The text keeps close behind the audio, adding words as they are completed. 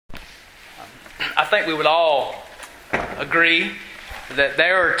I think we would all agree that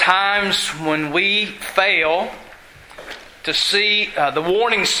there are times when we fail to see the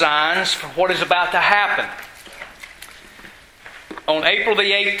warning signs for what is about to happen. On April the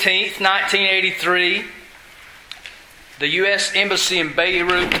 18th, 1983, the U.S. Embassy in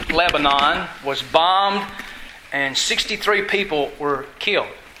Beirut, Lebanon, was bombed and 63 people were killed.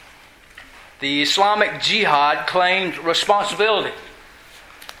 The Islamic Jihad claimed responsibility.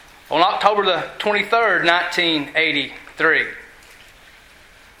 On October the 23rd, 1983,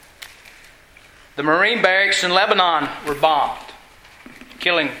 the Marine barracks in Lebanon were bombed,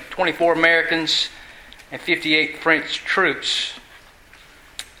 killing 24 Americans and 58 French troops.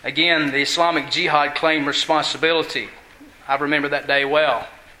 Again, the Islamic Jihad claimed responsibility. I remember that day well.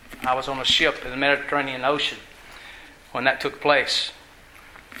 I was on a ship in the Mediterranean Ocean when that took place.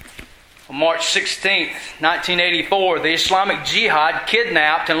 On March 16th, 1984, the Islamic Jihad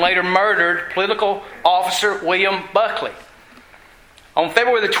kidnapped and later murdered political officer William Buckley. On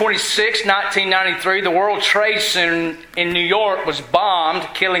February the 26th, 1993, the World Trade Center in New York was bombed,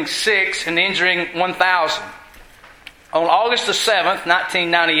 killing 6 and injuring 1,000. On August the 7th,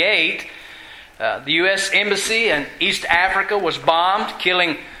 1998, the U.S. Embassy in East Africa was bombed,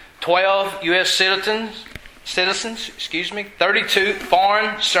 killing 12 U.S. citizens, 32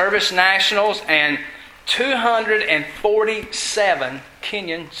 foreign service nationals, and 247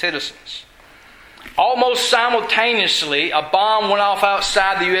 Kenyan citizens. Almost simultaneously, a bomb went off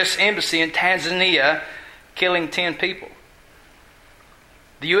outside the U.S. Embassy in Tanzania, killing 10 people.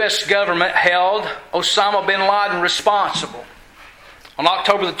 The U.S. government held Osama bin Laden responsible. On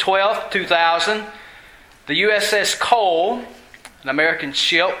October the 12th, 2000, the USS Cole, an American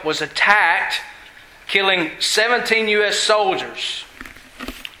ship, was attacked, killing 17 U.S. soldiers.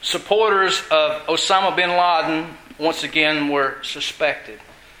 Supporters of Osama bin Laden once again were suspected.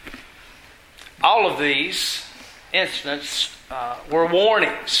 All of these incidents were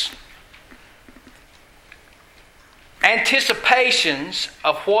warnings, anticipations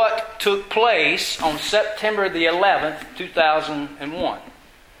of what took place on September the 11th, 2001.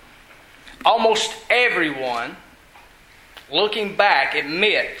 Almost everyone, looking back,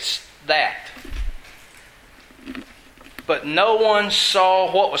 admits that. But no one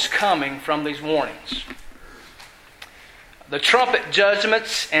saw what was coming from these warnings. The trumpet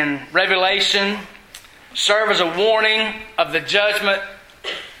judgments in Revelation serve as a warning of the judgment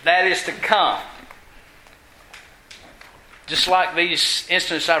that is to come. Just like these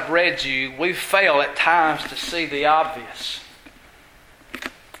incidents I've read you, we fail at times to see the obvious.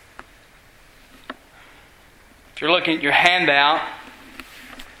 If you're looking at your handout,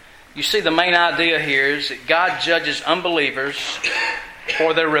 you see the main idea here is that God judges unbelievers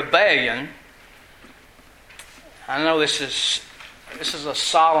for their rebellion. I know this is a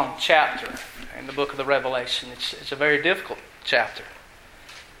solemn chapter in the book of the Revelation. It's a very difficult chapter.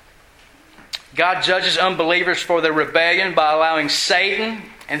 God judges unbelievers for their rebellion by allowing Satan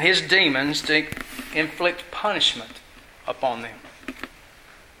and his demons to inflict punishment upon them.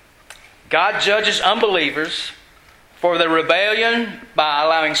 God judges unbelievers for their rebellion by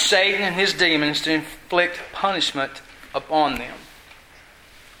allowing Satan and his demons to inflict punishment upon them.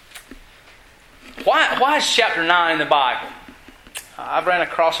 Why is chapter 9 in the Bible? I've ran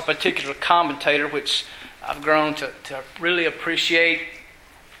across a particular commentator which I've grown to really appreciate.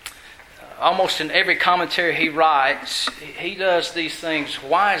 Almost in every commentary he writes, he does these things.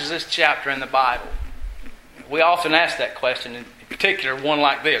 Why is this chapter in the Bible? We often ask that question, in particular one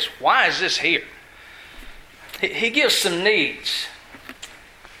like this. Why is this here? He gives some needs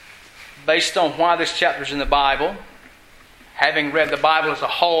based on why this chapter is in the Bible. Having read the Bible as a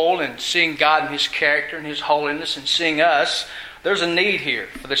whole and seeing God and His character and His holiness and seeing us, there's a need here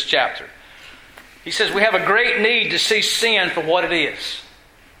for this chapter. He says we have a great need to see sin for what it is.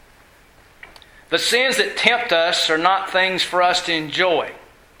 The sins that tempt us are not things for us to enjoy.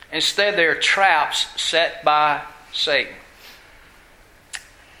 Instead, they are traps set by Satan.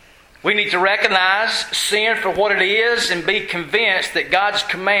 We need to recognize sin for what it is and be convinced that God's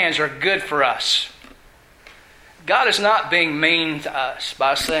commands are good for us. God is not being mean to us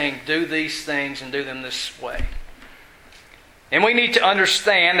by saying, do these things and do them this way. And we need to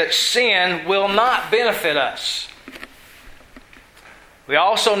understand that sin will not benefit us. We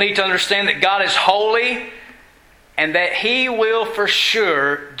also need to understand that God is holy and that He will for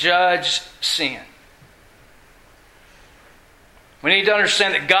sure judge sin. We need to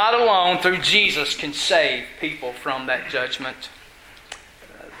understand that God alone, through Jesus, can save people from that judgment.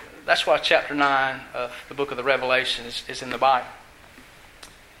 That's why chapter 9 of the book of the Revelation is in the Bible.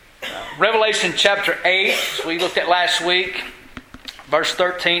 Revelation chapter 8, as we looked at last week, verse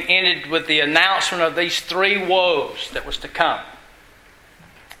 13 ended with the announcement of these three woes that was to come.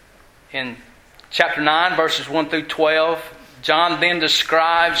 In chapter 9, verses 1 through 12, John then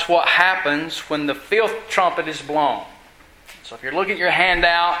describes what happens when the fifth trumpet is blown. So if you're looking at your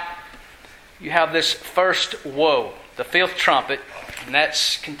handout, you have this first woe, the fifth trumpet, and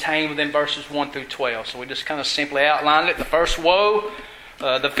that's contained within verses 1 through 12. So we just kind of simply outlined it. The first woe,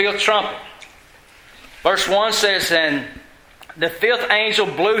 the fifth trumpet. Verse 1 says, "And the fifth angel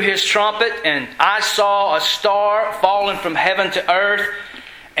blew his trumpet, and I saw a star falling from heaven to earth,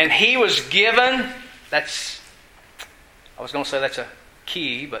 and he was given," I was going to say that's a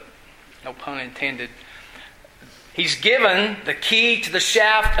key, but no pun intended. He's given the key to the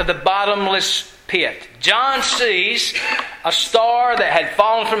shaft of the bottomless pit. John sees a star that had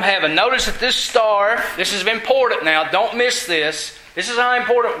fallen from heaven. Notice that this star, this is important now, don't miss this. This is how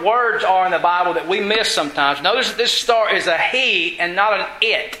important words are in the Bible that we miss sometimes. Notice that this star is a he and not an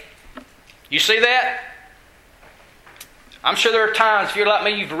it. You see that? I'm sure there are times, if you're like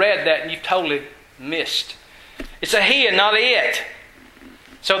me, you've read that and you've totally missed. It's a he and not a it.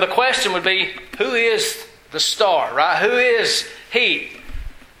 So the question would be, who is the star, right? Who is he?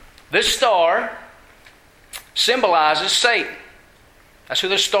 This star symbolizes Satan. That's who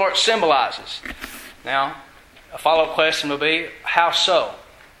this star symbolizes. Now, a follow-up question will be, how so? All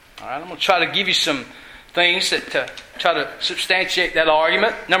right, I'm going to try to give you some things that try to substantiate that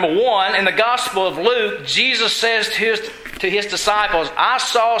argument. Number one, in the Gospel of Luke, Jesus says to his disciples, "I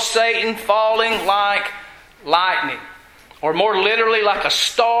saw Satan falling like lightning," or more literally, like a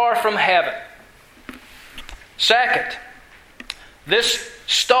star from heaven. Second, this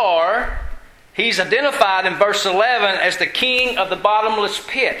star, he's identified in verse 11 as the king of the bottomless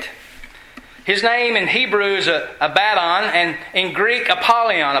pit. His name in Hebrew is Abaddon, and in Greek,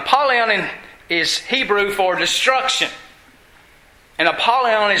 Apollyon. Apollyon is Hebrew for destruction, and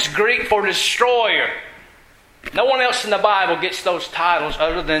Apollyon is Greek for destroyer. No one else in the Bible gets those titles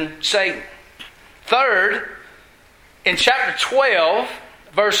other than Satan. Third, in chapter 12,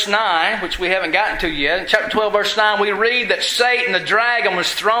 verse 9, which we haven't gotten to yet, in chapter 12, verse 9, we read that Satan, the dragon,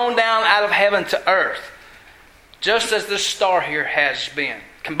 was thrown down out of heaven to earth, just as this star here has been.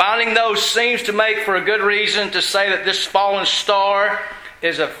 Combining those seems to make for a good reason to say that this fallen star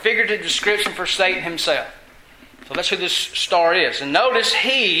is a figurative description for Satan himself. So that's who this star is. And notice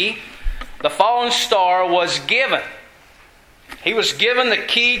the fallen star, was given. He was given the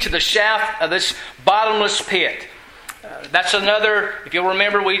key to the shaft of this bottomless pit. That's another, if you'll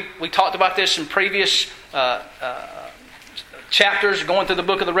remember, we talked about this in previous chapters going through the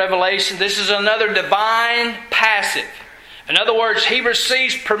book of the Revelation. This is another divine passive. In other words, he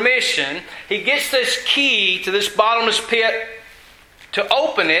receives permission. He gets this key to this bottomless pit to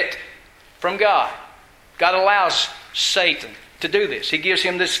open it from God. God allows Satan to do this. He gives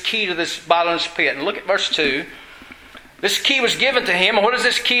him this key to this bottomless pit. And look at verse 2. This key was given to him, and what does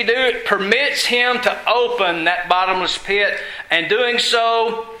this key do? It permits him to open that bottomless pit, and doing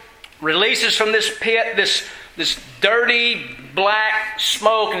so releases from this pit this dirty black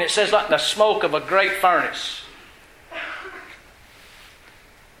smoke, and it says like the smoke of a great furnace.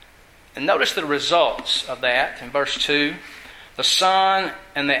 And notice the results of that in verse 2. The sun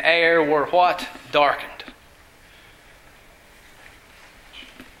and the air were what? Darkened.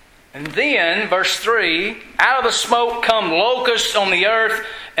 And then, verse 3, out of the smoke come locusts on the earth,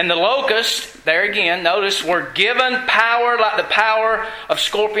 and the locusts, there again, notice, were given power like the power of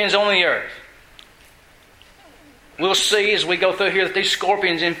scorpions on the earth. We'll see as we go through here that these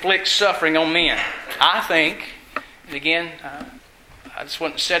scorpions inflict suffering on men. I think, and again, I just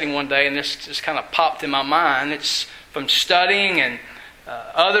went setting one day and this just kind of popped in my mind. It's from studying and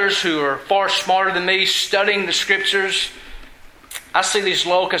others who are far smarter than me studying the Scriptures. I see these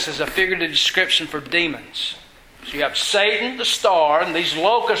locusts as a figurative description for demons. So you have Satan, the star, and these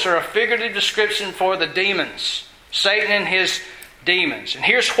locusts are a figurative description for the demons. Satan and his demons. And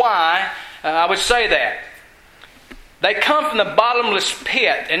here's why I would say that. They come from the bottomless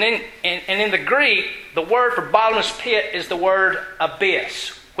pit. And in the Greek, the word for bottomless pit is the word abyss,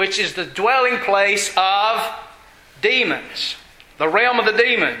 which is the dwelling place of demons. The realm of the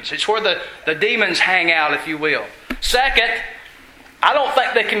demons. It's where the demons hang out, if you will. Second, I don't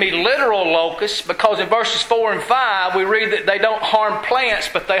think they can be literal locusts, because in verses 4 and 5 we read that they don't harm plants,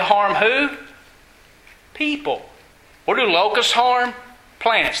 but they harm who? People. What do locusts harm?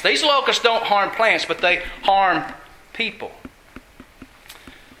 Plants. These locusts don't harm plants, but they harm people.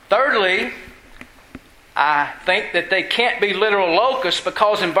 Thirdly, I think that they can't be literal locusts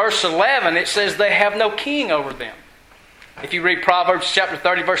because in verse 11 it says they have no king over them. If you read Proverbs chapter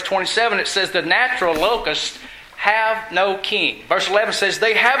 30 verse 27, it says the natural locust have no king. Verse 11 says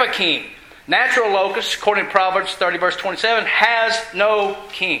they have a king. Natural locust, according to Proverbs 30, verse 27, has no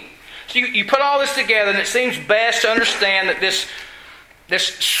king. So you put all this together, and it seems best to understand that this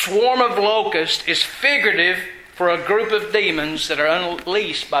swarm of locusts is figurative for a group of demons that are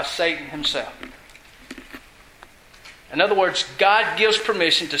unleashed by Satan himself. In other words, God gives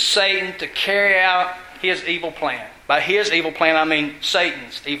permission to Satan to carry out his evil plan. By his evil plan, I mean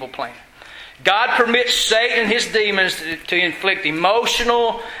Satan's evil plan. God permits Satan and his demons to inflict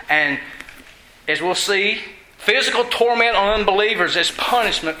emotional and, as we'll see, physical torment on unbelievers as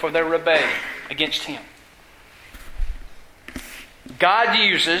punishment for their rebellion against him. God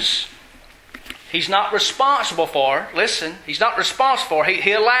uses, he's not responsible for, listen, he's not responsible for,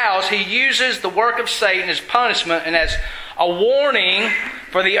 he allows, he uses the work of Satan as punishment and as a warning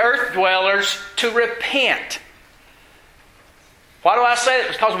for the earth dwellers to repent. Why do I say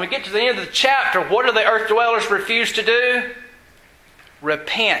that? Because when we get to the end of the chapter, what do the earth dwellers refuse to do?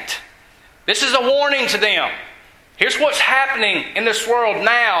 Repent. This is a warning to them. Here's what's happening in this world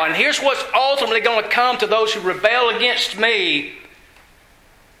now, and here's what's ultimately going to come to those who rebel against me.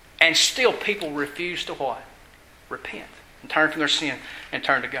 And still people refuse to what? Repent and turn from their sin and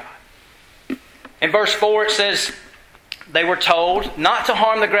turn to God. In verse 4 it says, they were told not to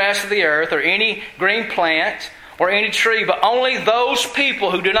harm the grass of the earth or any green plant or any tree, but only those people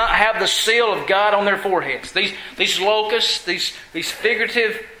who do not have the seal of God on their foreheads. These locusts, these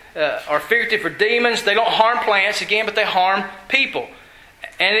figurative are figurative for demons. They don't harm plants again, but they harm people.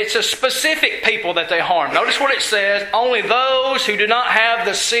 And it's a specific people that they harm. Notice what it says, only those who do not have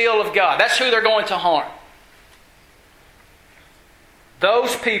the seal of God. That's who they're going to harm.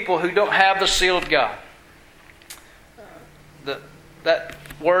 Those people who don't have the seal of God. That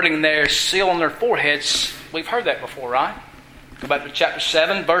wording there, seal on their foreheads, we've heard that before, right? Go back to chapter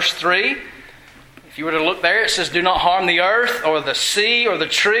 7, verse 3. If you were to look there, it says, do not harm the earth or the sea or the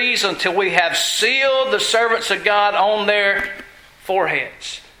trees until we have sealed the servants of God on their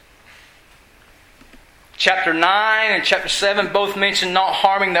foreheads. Chapter 9 and chapter 7 both mention not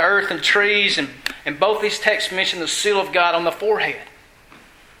harming the earth and trees, and both these texts mention the seal of God on the forehead.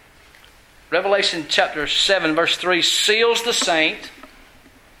 Revelation chapter 7 verse 3 seals the saint,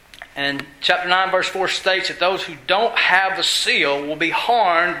 and chapter 9 verse 4 states that those who don't have the seal will be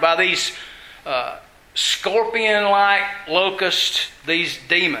harmed by these scorpion-like locusts, these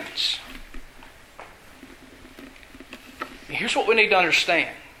demons. Here's what we need to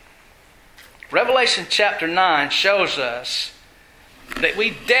understand. Revelation chapter 9 shows us that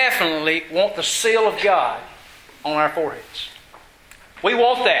we definitely want the seal of God on our foreheads. We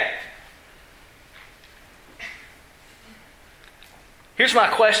want that. Here's my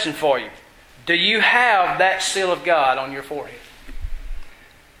question for you. Do you have that seal of God on your forehead?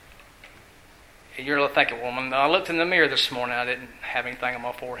 You're thinking, well, when I looked in the mirror this morning, I didn't have anything on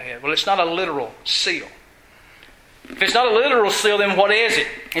my forehead. Well, it's not a literal seal. If it's not a literal seal, then what is it?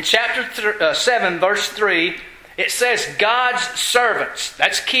 In chapter 7, verse 3, it says God's servants.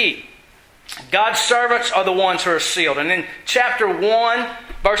 That's key. God's servants are the ones who are sealed. And in chapter 1,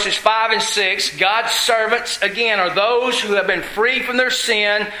 verses 5 and 6, God's servants, again, are those who have been freed from their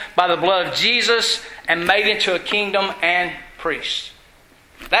sin by the blood of Jesus and made into a kingdom and priests.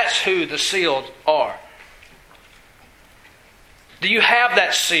 That's who the sealed are. Do you have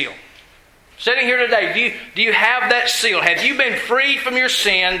that seal? Sitting here today, do you have that seal? Have you been freed from your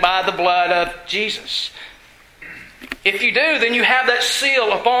sin by the blood of Jesus? If you do, then you have that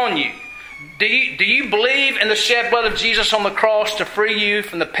seal upon you. Do you believe in the shed blood of Jesus on the cross to free you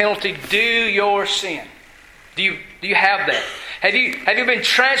from the penalty due your sin? Do you have that? Have you been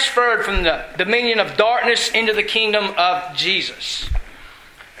transferred from the dominion of darkness into the kingdom of Jesus?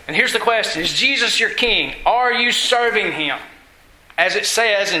 And here's the question. Is Jesus your king? Are you serving Him? As it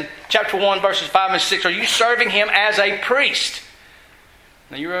says in chapter 1, verses 5 and 6, are you serving Him as a priest?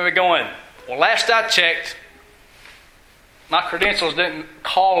 Now you remember going, well, last I checked, my credentials didn't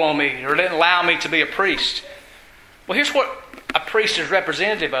call on me or didn't allow me to be a priest. Well, here's what a priest is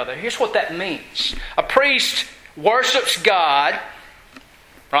representative of. Here's what that means. A priest worships God,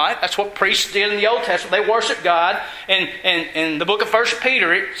 right? That's what priests did in the Old Testament. They worship God. And in the book of 1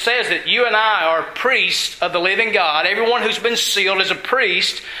 Peter, it says that you and I are priests of the living God. Everyone who's been sealed is a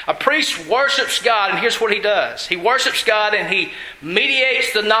priest. A priest worships God, and here's what he does. He worships God and he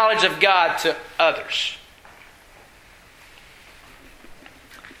mediates the knowledge of God to others.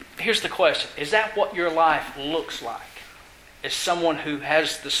 Here's the question. Is that what your life looks like? As someone who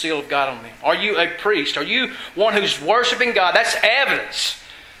has the seal of God on them? Are you a priest? Are you one who's worshiping God? That's evidence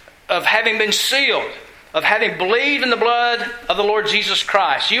of having been sealed. of having believed in the blood of the Lord Jesus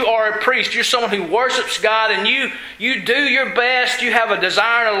Christ. You are a priest. You're someone who worships God, and you do your best. You have a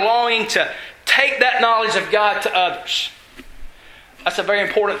desire and a longing to take that knowledge of God to others. That's a very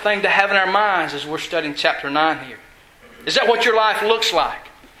important thing to have in our minds as we're studying chapter 9 here. Is that what your life looks like?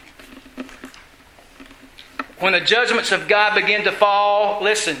 When the judgments of God begin to fall,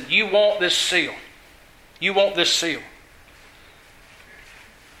 listen, you want this seal. You want this seal.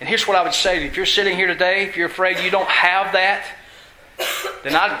 And here's what I would say to you. If you're sitting here today, if you're afraid you don't have that,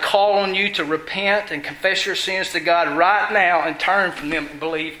 then I'd call on you to repent and confess your sins to God right now and turn from them and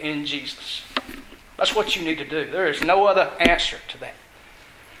believe in Jesus. That's what you need to do. There is no other answer to that.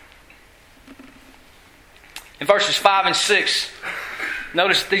 In verses 5 and 6,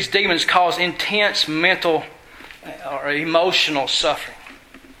 notice these demons cause intense mental or emotional suffering.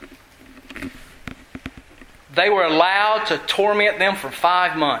 They were allowed to torment them for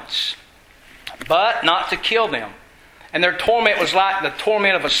 5 months, but not to kill them. And their torment was like the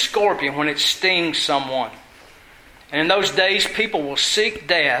torment of a scorpion when it stings someone. And in those days, people will seek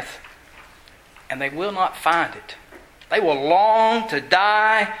death, and they will not find it. They will long to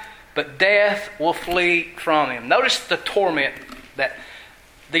die, but death will flee from them. Notice the torment that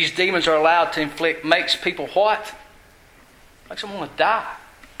these demons are allowed to inflict makes people what? Makes them want to die,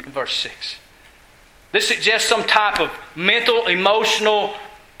 in verse 6. This suggests some type of mental, emotional,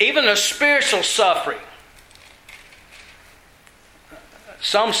 even a spiritual suffering.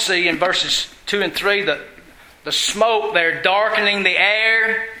 Some see in verses 2 and 3 that the smoke there darkening the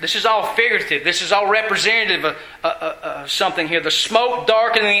air. This is all figurative. This is all representative of something here. The smoke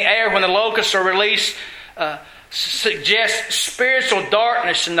darkening the air when the locusts are released suggests spiritual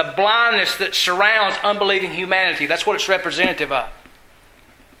darkness and the blindness that surrounds unbelieving humanity. That's what it's representative of.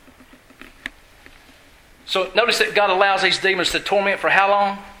 So notice that God allows these demons to torment for how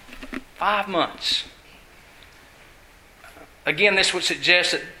long? 5 months. Again, this would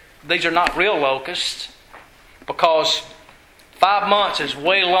suggest that these are not real locusts, because 5 months is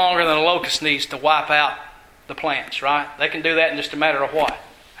way longer than a locust needs to wipe out the plants, right? They can do that in just a matter of what?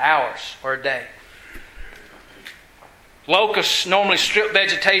 Hours or a day. Locusts normally strip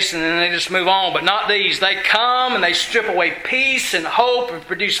vegetation and they just move on, but not these. They come and they strip away peace and hope and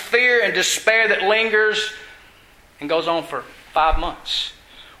produce fear and despair that lingers and goes on for 5 months.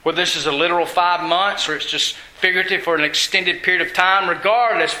 Whether this is a literal 5 months or it's just figurative for an extended period of time,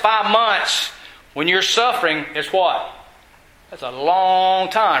 regardless, 5 months when you're suffering is what? That's a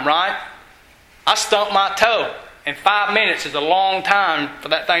long time, right? I stumped my toe, and 5 minutes is a long time for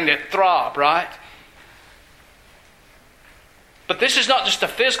that thing to throb, right? But this is not just a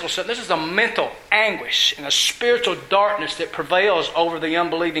physical stuff. This is a mental anguish and a spiritual darkness that prevails over the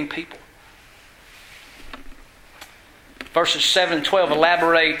unbelieving people. Verses 7 and 12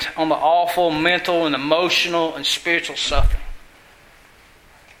 elaborate on the awful mental and emotional and spiritual suffering.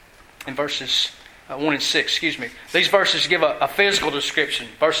 In verses 1 and 6, These verses give a physical description.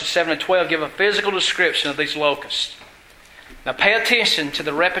 Verses 7 and 12 give a physical description of these locusts. Now pay attention to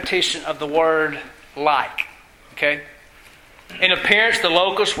the repetition of the word like. Okay? In appearance, the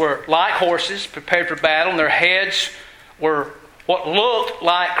locusts were like horses prepared for battle, and their heads were what looked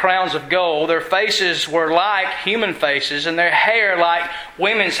like crowns of gold. Their faces were like human faces, and their hair like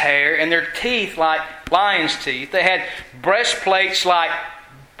women's hair, and their teeth like lions' teeth. They had breastplates like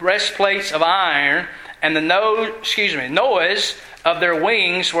breastplates of iron, and the noise of their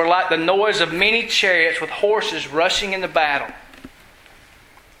wings were like the noise of many chariots with horses rushing into battle.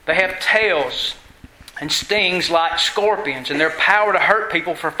 They have tails and stings like scorpions, and their power to hurt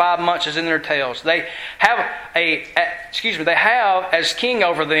people for 5 months is in their tails. They have as king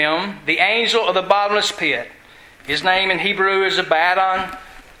over them the angel of the bottomless pit. His name in Hebrew is Abaddon,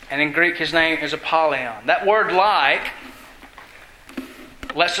 and in Greek his name is Apollyon. That word like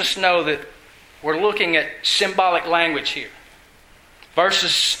lets us know that we're looking at symbolic language here.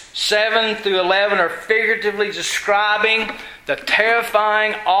 Verses 7 through 11 are figuratively describing the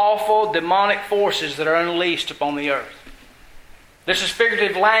terrifying, awful, demonic forces that are unleashed upon the earth. This is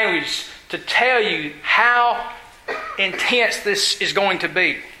figurative language to tell you how intense this is going to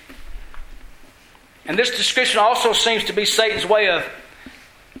be. And this description also seems to be Satan's way of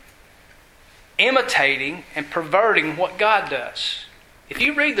imitating and perverting what God does. If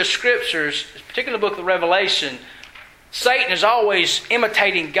you read the Scriptures, particularly the book of Revelation, Satan is always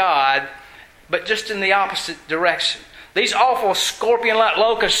imitating God, but just in the opposite direction. These awful scorpion-like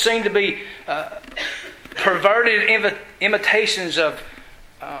locusts seem to be perverted imitations of,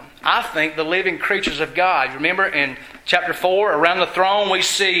 I think, the living creatures of God. Remember in chapter 4, around the throne we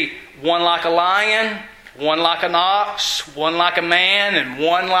see one like a lion, one like an ox, one like a man, and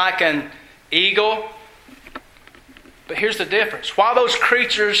one like an eagle. But here's the difference. While those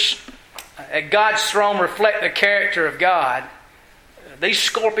creatures at God's throne reflect the character of God, these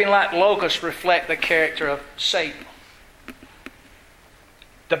scorpion-like locusts reflect the character of Satan.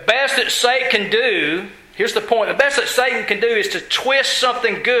 The best that Satan can do, here's the point, the best that Satan can do is to twist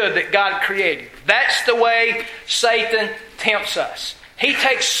something good that God created. That's the way Satan tempts us. He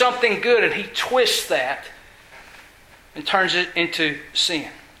takes something good and he twists that and turns it into sin.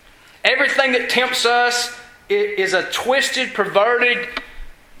 Everything that tempts us is a twisted, perverted,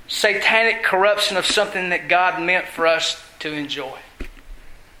 satanic corruption of something that God meant for us to enjoy.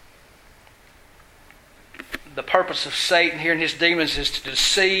 The purpose of Satan here and his demons is to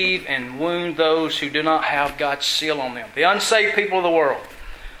deceive and wound those who do not have God's seal on them. The unsaved people of the world.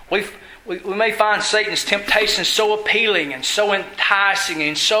 We may find Satan's temptations so appealing and so enticing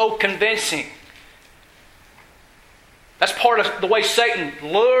and so convincing. That's part of the way Satan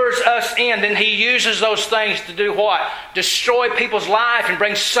lures us in. Then he uses those things to do what? Destroy people's life and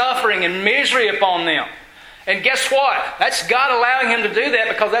bring suffering and misery upon them. And guess what? That's God allowing him to do that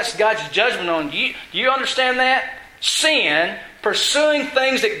because that's God's judgment on you. Do you understand that? Sin, pursuing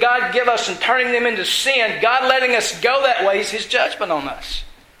things that God give us and turning them into sin, God letting us go that way is His judgment on us.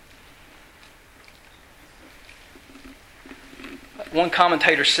 One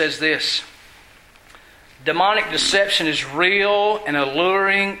commentator says this: demonic deception is real and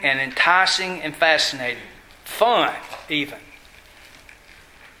alluring and enticing and fascinating. Fun, even.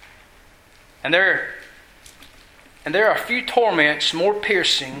 And there are few torments more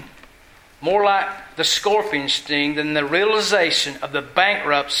piercing, more like the scorpion sting, than the realization of the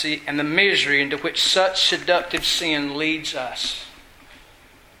bankruptcy and the misery into which such seductive sin leads us.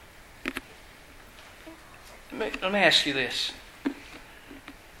 Let me ask you this.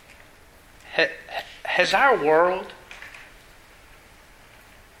 Has our world,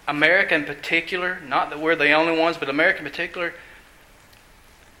 America in particular, not that we're the only ones, but America in particular,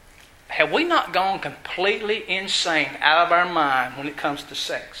 have we not gone completely insane out of our mind when it comes to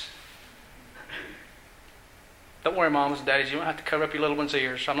sex? Don't worry, mamas and daddies, you don't have to cover up your little one's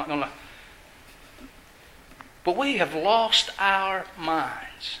ears. I'm not going to. But we have lost our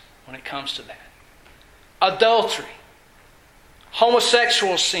minds when it comes to that. Adultery,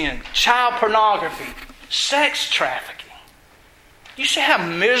 homosexual sin, child pornography, sex trafficking. You see how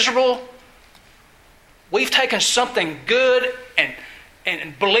miserable we've taken something good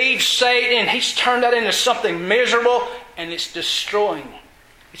and believed Satan, and he's turned that into something miserable, and it's destroying.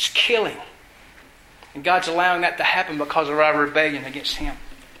 It's killing. And God's allowing that to happen because of our rebellion against Him.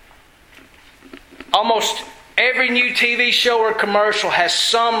 Almost every new TV show or commercial has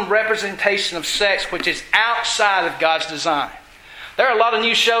some representation of sex which is outside of God's design. There are a lot of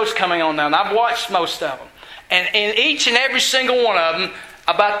new shows coming on now, and I've watched most of them. And in each and every single one of them,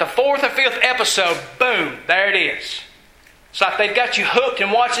 about the 4th or 5th episode, boom, there it is. It's like they've got you hooked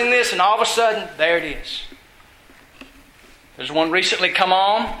and watching this, and all of a sudden, there it is. There's one recently come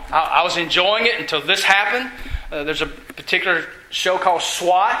on. I was enjoying it until this happened. There's a particular show called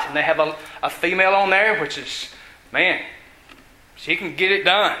SWAT, and they have a female on there, which is, man, she can get it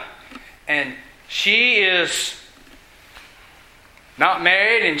done. And she is not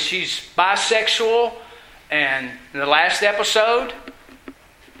married, and she's bisexual. And in the last episode,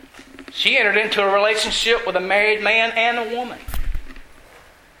 she entered into a relationship with a married man and a woman.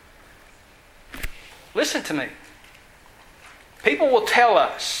 Listen to me. People will tell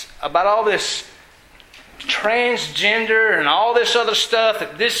us about all this transgender and all this other stuff,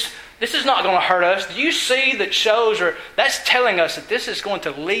 that this is not going to hurt us. Do you see that that's telling us that this is going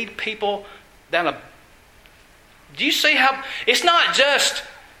to lead people down a... Do you see how... It's not just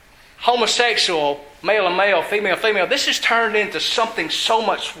homosexual, male and male, female, female. This has turned into something so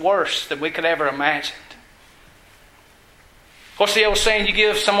much worse than we could ever imagine. What's the old saying? You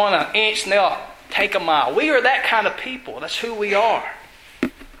give someone an inch and they'll take a mile. We are that kind of people. That's who we are.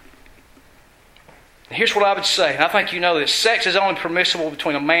 And here's what I would say, and I think you know this. Sex is only permissible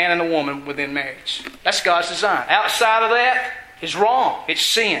between a man and a woman within marriage. That's God's design. Outside of that is wrong. It's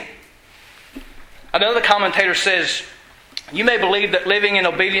sin. Another commentator says, you may believe that living in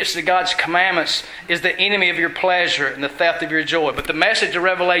obedience to God's commandments is the enemy of your pleasure and the theft of your joy. But the message of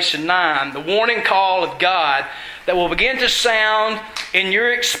Revelation 9, the warning call of God that will begin to sound in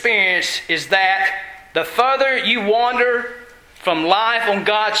your experience is that the further you wander from life on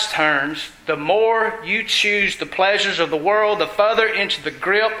God's terms, the more you choose the pleasures of the world, the further into the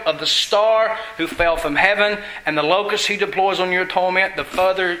grip of the star who fell from heaven and the locust who deploys on your torment, the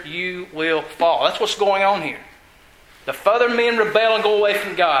further you will fall. That's what's going on here. The further men rebel and go away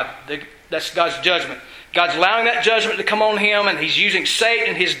from God, that's God's judgment. God's allowing that judgment to come on him, and He's using Satan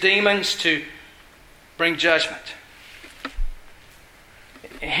and his demons to bring judgment.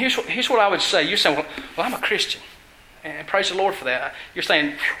 here's what I would say. You're saying, well, I'm a Christian. And praise the Lord for that. You're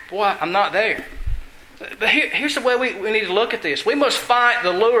saying, boy, I'm not there. But here's the way we need to look at this. We must fight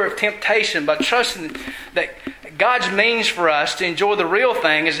the lure of temptation by trusting that God's means for us to enjoy the real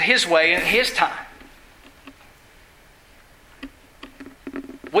thing is His way and His time.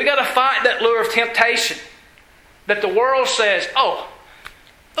 We got to fight that lure of temptation that the world says, oh,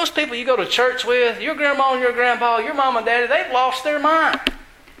 those people you go to church with, your grandma and your grandpa, your mom and daddy, they've lost their mind.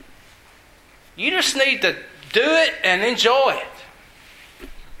 You just need to do it and enjoy it.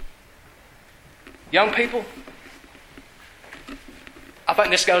 Young people, I think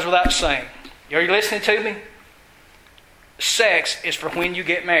this goes without saying. Are you listening to me? Sex is for when you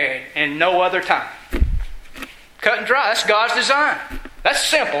get married and no other time. Cut and dry. That's God's design. That's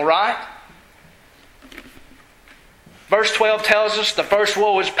simple, right? Verse 12 tells us the first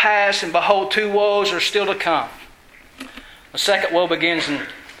woe is past, and behold, two woes are still to come. The second woe begins in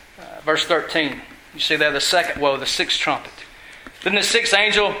verse 13. You see there the second woe, the sixth trumpet. Then the sixth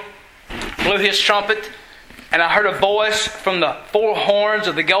angel blew his trumpet, and I heard a voice from the four horns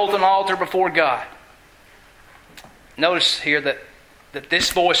of the golden altar before God. Notice here that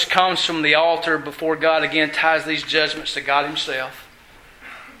this voice comes from the altar before God. Again, ties these judgments to God Himself.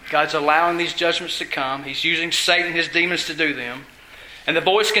 God's allowing these judgments to come. He's using Satan and his demons to do them. And the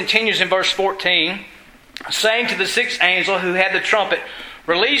voice continues in verse 14, saying to the sixth angel who had the trumpet,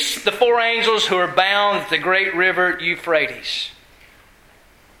 release the four angels who are bound at the great river Euphrates.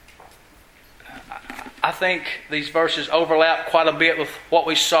 I think these verses overlap quite a bit with what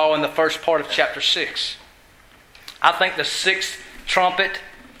we saw in the first part of chapter 6. I think the sixth trumpet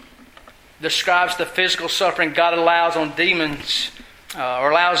describes the physical suffering God allows on demons,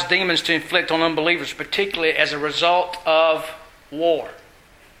 or allows demons to inflict on unbelievers, particularly as a result of war.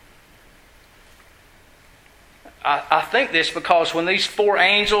 I think this because when these four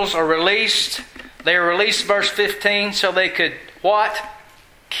angels are released, they are released, verse 15, so they could, what?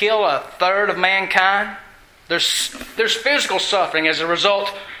 Kill a third of mankind. There's physical suffering as a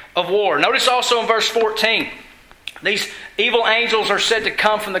result of war. Notice also in verse 14, these evil angels are said to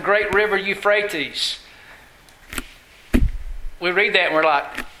come from the great river Euphrates. We read that and we're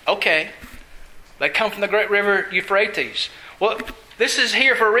like, okay, they come from the great river Euphrates. Well, this is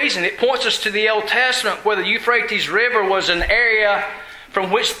here for a reason. It points us to the Old Testament where the Euphrates River was an area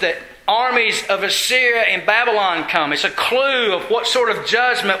from which the armies of Assyria and Babylon come. It's a clue of what sort of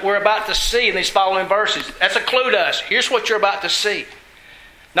judgment we're about to see in these following verses. That's a clue to us. Here's what you're about to see.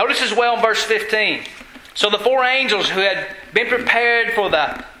 Notice as well in verse 15. So the four angels who had been prepared for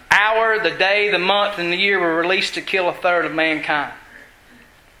the hour, the day, the month, and the year were released to kill a third of mankind.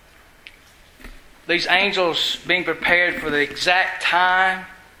 These angels being prepared for the exact time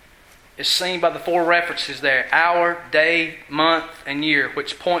is seen by the four references there. Hour, day, month, and year,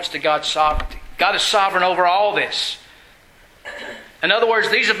 which points to God's sovereignty. God is sovereign over all this. In other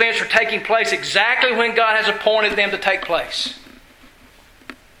words, these events are taking place exactly when God has appointed them to take place.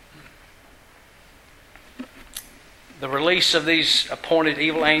 The release of these appointed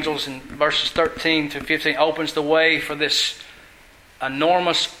evil angels in verses 13 to 15 opens the way for this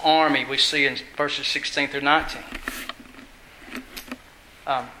enormous army we see in verses 16 through 19.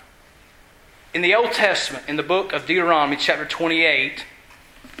 In the Old Testament, in the book of Deuteronomy, chapter 28,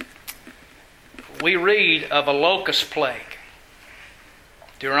 we read of a locust plague.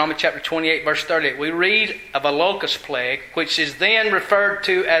 Deuteronomy chapter 28, verse 38. We read of a locust plague, which is then referred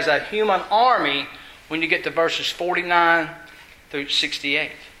to as a human army when you get to verses 49 through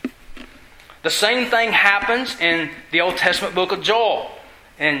 68. The same thing happens in the Old Testament book of Joel.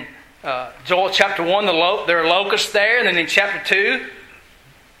 In Joel chapter 1, there are locusts there, and then in chapter 2,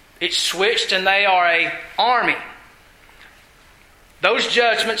 it's switched and they are an army. Those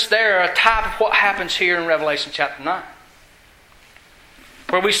judgments there are a type of what happens here in Revelation chapter 9.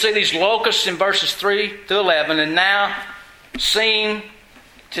 Where we see these locusts in verses 3 through 11 and now seem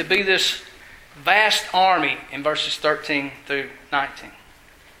to be this vast army in verses 13 through 19.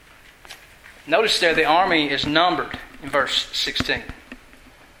 Notice there the army is numbered in verse 16.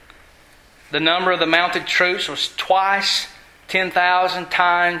 The number of the mounted troops was twice 10,000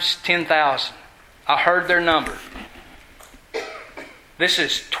 times 10,000. I heard their number. This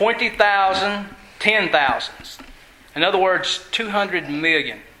is 20,000 10,000s. In other words, 200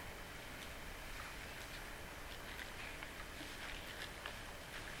 million.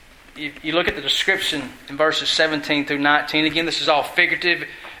 You look at the description in verses 17 through 19. Again, this is all figurative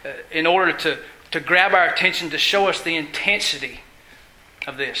in order to grab our attention, to show us the intensity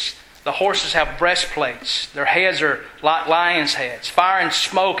of this. The horses have breastplates. Their heads are like lions' heads. Fire and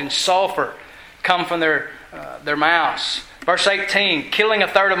smoke and sulfur come from their mouths. Verse 18, killing a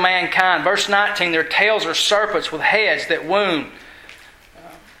third of mankind. Verse 19, their tails are serpents with heads that wound.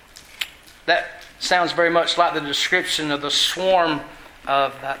 That sounds very much like the description of the swarm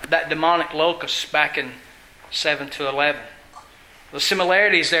of that demonic locust back in 7 to 11. The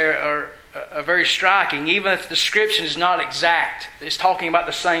similarities there are very striking, even if the description is not exact. It's talking about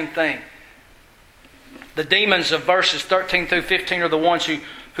the same thing. The demons of verses 13 through 15 are the ones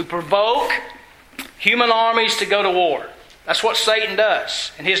who provoke human armies to go to war. That's what Satan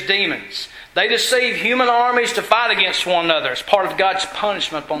does and his demons. They deceive human armies to fight against one another as part of God's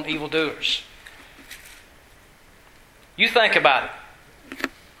punishment upon evildoers. You think about it.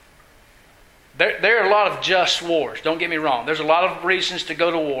 There are a lot of just wars. Don't get me wrong. There's a lot of reasons to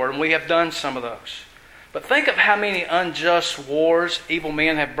go to war, and we have done some of those. But think of how many unjust wars evil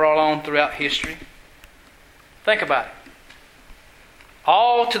men have brought on throughout history. Think about it.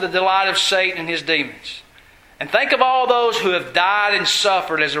 All to the delight of Satan and his demons. And think of all those who have died and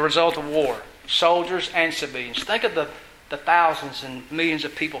suffered as a result of war. Soldiers and civilians. Think of the thousands and millions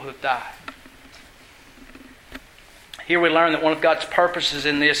of people who have died. Here we learn that one of God's purposes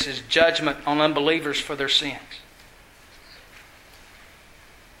in this is judgment on unbelievers for their sins.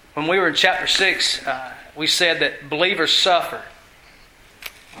 When we were in chapter 6, we said that believers suffer.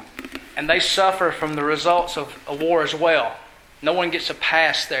 And they suffer from the results of a war as well. No one gets a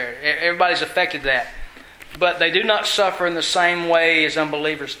pass there. Everybody's affected that. But they do not suffer in the same way as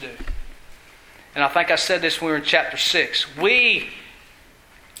unbelievers do. And I think I said this when we were in chapter 6. We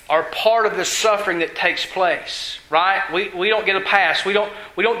are part of the suffering that takes place, right? We don't get a pass. We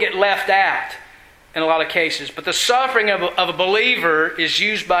don't get left out in a lot of cases. But the suffering of a believer is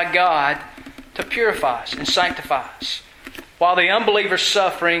used by God to purify us and sanctify us, while the unbeliever's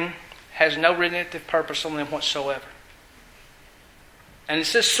suffering has no redemptive purpose on them whatsoever. And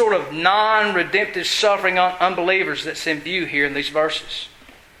it's this sort of non-redemptive suffering on unbelievers that's in view here in these verses.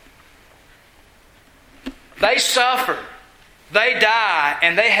 They suffer, they die,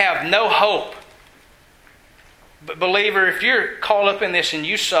 and they have no hope. But believer, if you're caught up in this and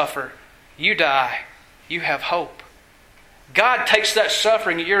you suffer, you die, you have hope. God takes that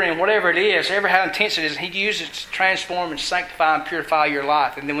suffering that you're in, whatever it is, ever how intense it is, and He uses it to transform and sanctify and purify your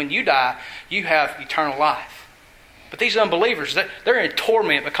life. And then when you die, you have eternal life. But these unbelievers, they're in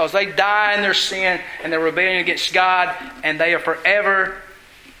torment because they die in their sin and their rebellion against God, and they are forever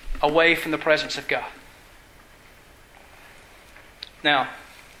away from the presence of God. Now,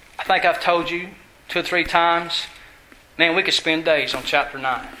 I think I've told you 2 or 3 times, man, we could spend days on chapter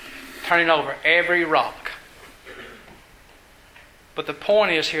 9, turning over every rock. But the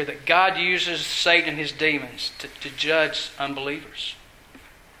point is here that God uses Satan and his demons to judge unbelievers.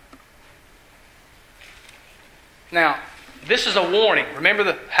 Now, this is a warning.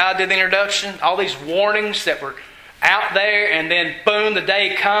 Remember how I did the introduction? All these warnings that were out there, and then boom, the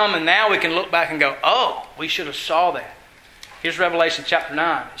day come, and now we can look back and go, oh, we should have saw that. Here's Revelation chapter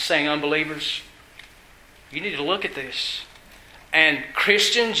 9. It's saying, unbelievers, you need to look at this. And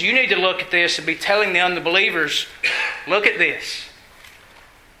Christians, you need to look at this and be telling the unbelievers, look at this.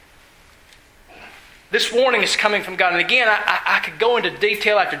 This warning is coming from God. And again, I could go into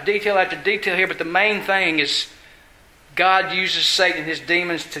detail after detail after detail here, but the main thing is God uses Satan and his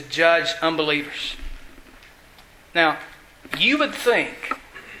demons to judge unbelievers. Now, you would think,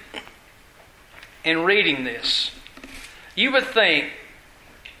 in reading this, you would think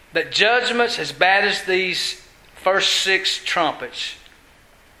that judgments as bad as these first 6 trumpets,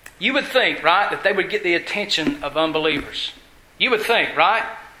 you would think, right, that they would get the attention of unbelievers. You would think, right?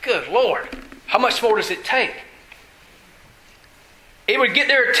 Good Lord, how much more does it take? It would get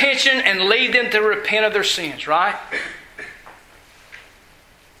their attention and lead them to repent of their sins, right?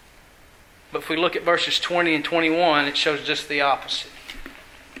 But if we look at verses 20 and 21, it shows just the opposite.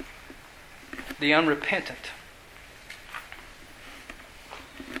 The unrepentant.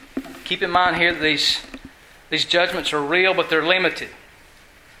 Keep in mind here that these judgments are real, but they're limited.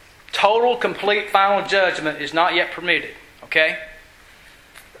 Total, complete, final judgment is not yet permitted. Okay?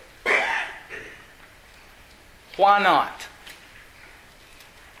 Why not?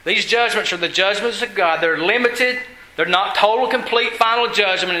 These judgments are the judgments of God. They're limited. They're not total, complete, final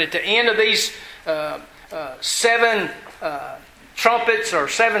judgment. And at the end of these 7 trumpets or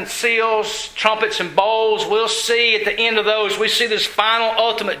 7 seals, trumpets and bowls, we'll see at the end of those, we see this final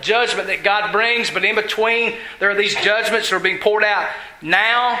ultimate judgment that God brings. But in between, there are these judgments that are being poured out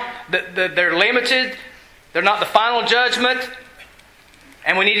now. They're limited. They're not the final judgment.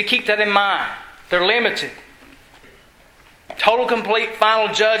 And we need to keep that in mind. They're limited. Total, complete,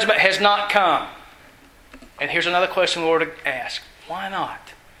 final judgment has not come. And here's another question we were to ask. Why not?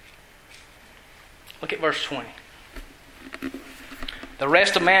 Look at verse 20. The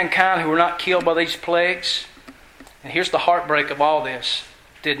rest of mankind who were not killed by these plagues, and here's the heartbreak of all this,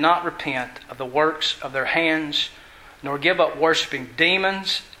 did not repent of the works of their hands, nor give up worshiping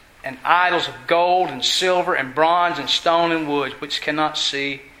demons and idols of gold and silver and bronze and stone and wood, which cannot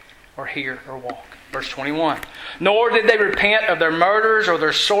see or hear or walk. Verse 21. Nor did they repent of their murders or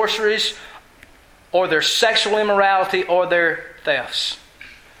their sorceries or their sexual immorality or their thefts.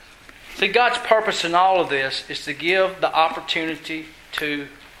 See, God's purpose in all of this is to give the opportunity to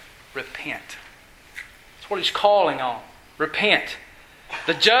repent. That's what He's calling on. Repent.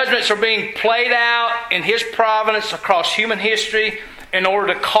 The judgments are being played out in His providence across human history in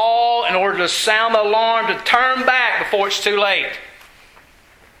order to sound the alarm, to turn back before it's too late.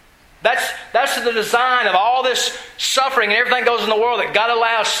 That's the design of all this suffering and everything goes in the world that God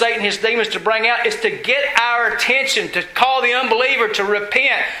allows Satan and his demons to bring out, is to get our attention, to call the unbeliever to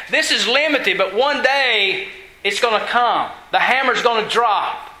repent. This is limited, but one day it's going to come. The hammer's going to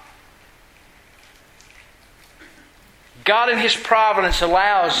drop. God in His providence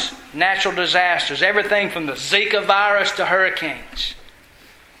allows natural disasters, everything from the Zika virus to hurricanes.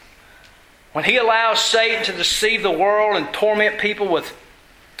 When He allows Satan to deceive the world and torment people with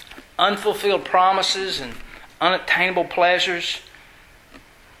unfulfilled promises and unattainable pleasures,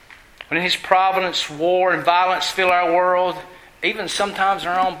 when in His providence war and violence fill our world, even sometimes in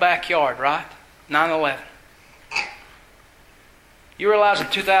our own backyard, right? 9/11. You realize in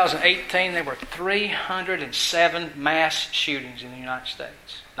 2018 there were 307 mass shootings in the United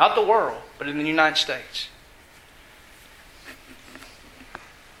States. Not the world, but in the United States.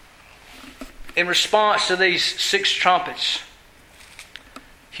 In response to these 6 trumpets,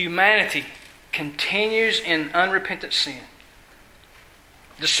 humanity continues in unrepentant sin.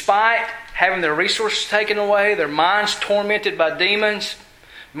 Despite having their resources taken away, their minds tormented by demons,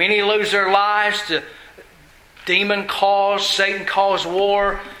 many lose their lives to demon-caused, Satan-caused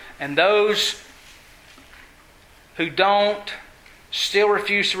war, and those who don't still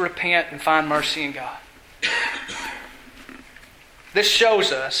refuse to repent and find mercy in God. This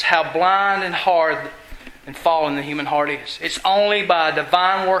shows us how blind and hard and fallen the human heart is. It's only by a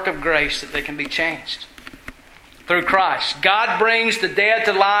divine work of grace that they can be changed. Through Christ, God brings the dead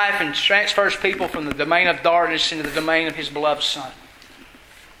to life and transfers people from the domain of darkness into the domain of His beloved Son.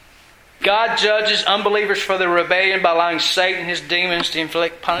 God judges unbelievers for their rebellion by allowing Satan and his demons to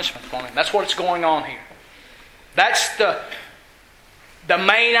inflict punishment upon them. That's what's going on here. That's the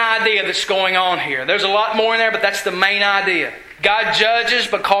main idea that's going on here. There's a lot more in there, but that's the main idea. God judges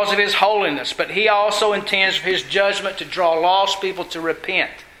because of His holiness, but He also intends for His judgment to draw lost people to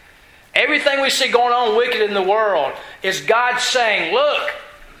repent. Everything we see going on wicked in the world is God saying, look,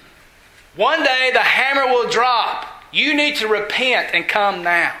 one day the hammer will drop. You need to repent and come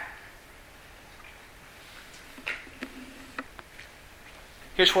now.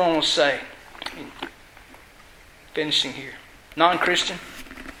 Here's what I want to say. Finishing here. Non-Christian,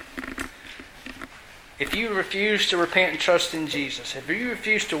 if you refuse to repent and trust in Jesus, if you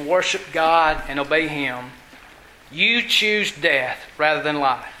refuse to worship God and obey Him, you choose death rather than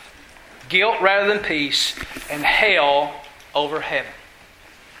life, guilt rather than peace, and hell over heaven.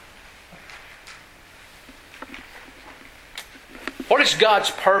 What is God's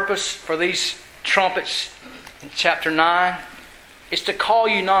purpose for these trumpets in chapter 9? It's to call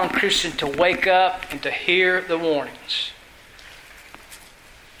you non-Christian to wake up and to hear the warnings.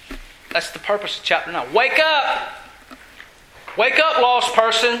 That's the purpose of chapter 9. Wake up! Wake up, lost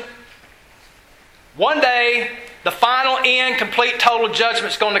person. One day, the final end, complete, total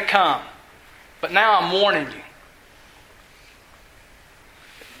judgment is going to come. But now I'm warning you.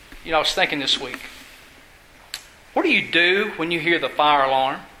 You know, I was thinking this week. What do you do when you hear the fire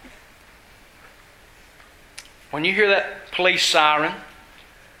alarm? When you hear that police siren,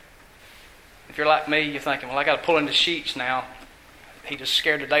 if you're like me, you're thinking, well, I got to pull in the sheets now. He just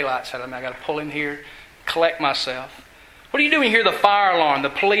scared the daylights out of me. I got to pull in here, collect myself. What do you do when you hear the fire alarm, the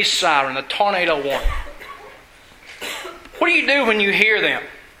police siren, the tornado warning? What do you do when you hear them?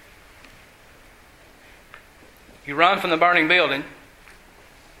 You run from the burning building,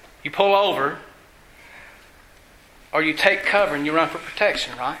 you pull over, or you take cover and you run for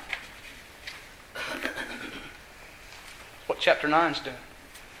protection, right? What chapter 9 is doing.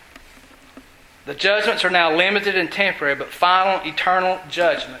 The judgments are now limited and temporary, but final eternal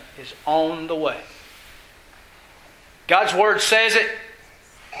judgment is on the way. God's Word says it,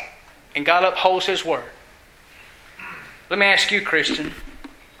 and God upholds His Word. Let me ask you, Christian,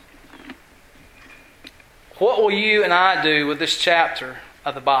 what will you and I do with this chapter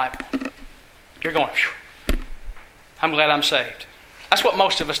of the Bible? You're going, phew, I'm glad I'm saved. That's what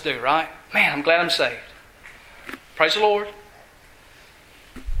most of us do, right? Man, I'm glad I'm saved. Praise the Lord.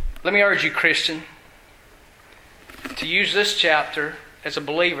 Let me urge you, Christian, to use this chapter as a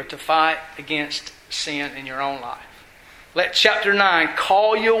believer to fight against sin in your own life. Let chapter 9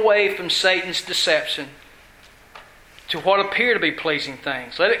 call you away from Satan's deception to what appear to be pleasing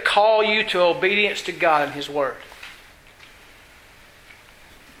things. Let it call you to obedience to God and His Word.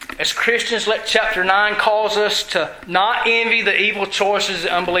 As Christians, let chapter 9 cause us to not envy the evil choices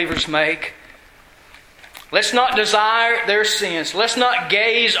that unbelievers make. Let's not desire their sins. Let's not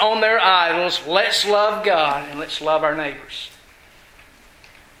gaze on their idols. Let's love God and let's love our neighbors.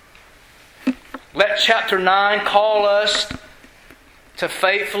 Let chapter 9 call us to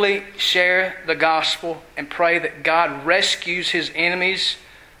faithfully share the gospel and pray that God rescues His enemies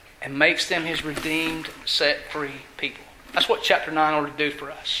and makes them His redeemed, set-free people. That's what chapter 9 ought to do for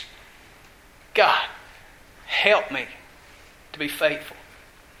us. God, help me to be faithful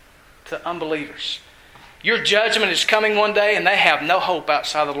to unbelievers. Your judgment is coming one day and they have no hope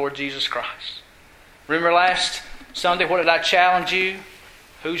outside of the Lord Jesus Christ. Remember last Sunday, what did I challenge you?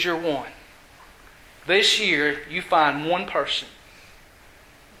 Who's your one? This year, you find one person.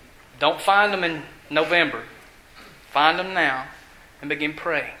 Don't find them in November. Find them now and begin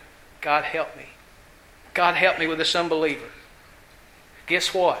praying. God, help me. God, help me with this unbeliever.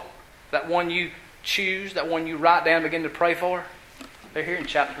 Guess what? That one you choose, that one you write down and begin to pray for, they're here in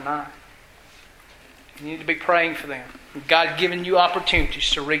chapter 9. You need to be praying for them. God given you opportunities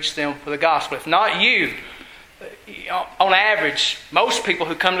to reach them for the gospel. If not you, on average, most people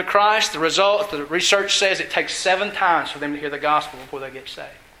who come to Christ, the research says it takes 7 times for them to hear the gospel before they get saved.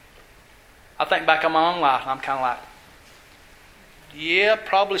 I think back on my own life, and I'm kind of like, yeah,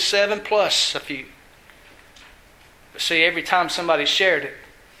 probably 7 plus a few. But see, every time somebody shared it,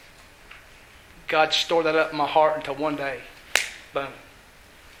 God stored that up in my heart until one day, boom,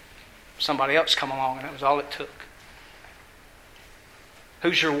 somebody else come along, and that was all it took.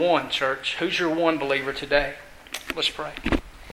 Who's your one, church? Who's your one believer today? Let's pray.